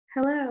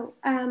Hello,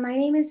 my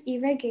name is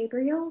Eva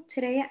Gabriel.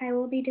 Today I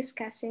will be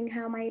discussing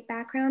how my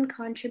background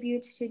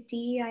contributes to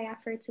DEI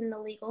efforts in the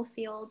legal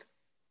field.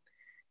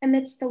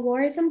 Amidst the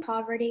wars and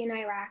poverty in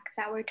Iraq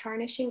that were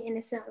tarnishing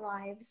innocent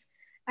lives,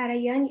 at a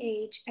young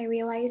age I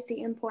realized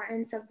the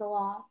importance of the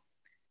law.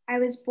 I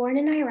was born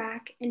in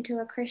Iraq into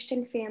a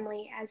Christian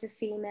family as a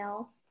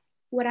female.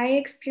 What I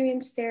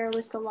experienced there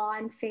was the law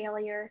and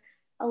failure,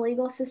 a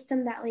legal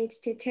system that leads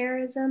to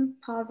terrorism,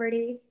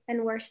 poverty,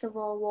 and worst of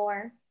all,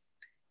 war.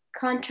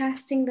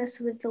 Contrasting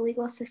this with the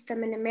legal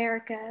system in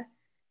America,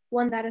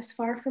 one that is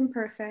far from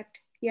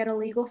perfect, yet a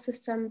legal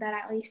system that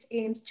at least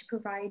aims to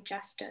provide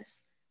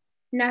justice.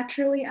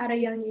 Naturally, at a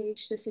young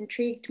age, this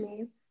intrigued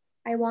me.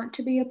 I want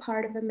to be a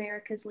part of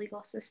America's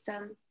legal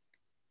system.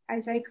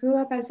 As I grew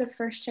up as a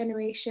first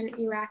generation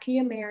Iraqi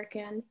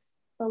American,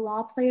 the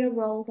law played a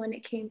role when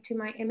it came to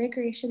my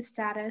immigration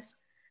status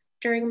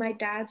during my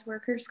dad's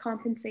workers'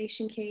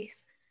 compensation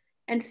case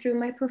and through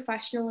my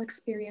professional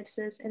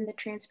experiences in the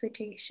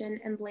transportation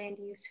and land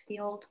use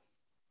field.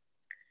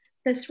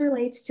 This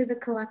relates to the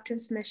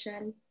collective's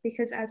mission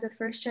because, as a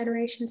first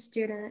generation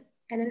student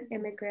and an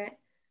immigrant,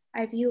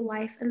 I view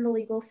life in the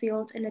legal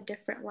field in a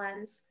different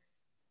lens,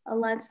 a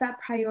lens that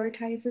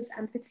prioritizes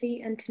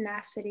empathy and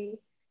tenacity.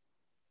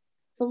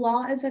 The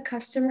law is a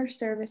customer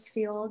service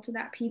field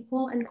that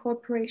people and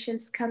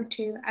corporations come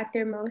to at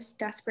their most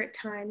desperate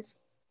times.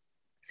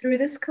 Through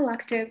this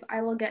collective,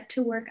 I will get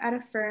to work at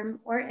a firm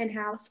or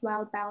in-house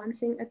while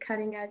balancing a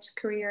cutting-edge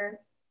career.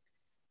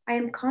 I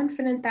am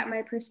confident that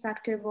my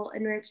perspective will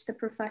enrich the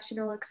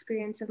professional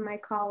experience of my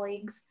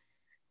colleagues.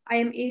 I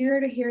am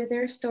eager to hear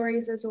their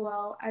stories as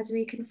well as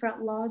we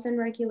confront laws and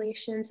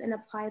regulations and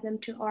apply them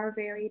to our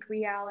varied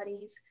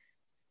realities.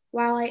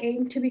 While I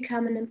aim to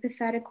become an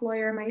empathetic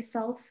lawyer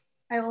myself,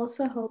 I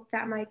also hope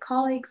that my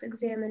colleagues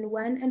examine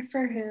when and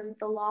for whom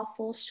the law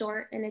falls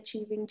short in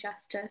achieving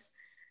justice,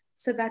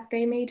 so that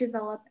they may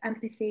develop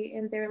empathy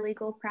in their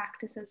legal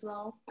practice as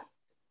well.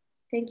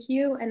 Thank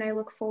you, and I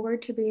look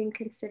forward to being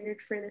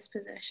considered for this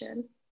position.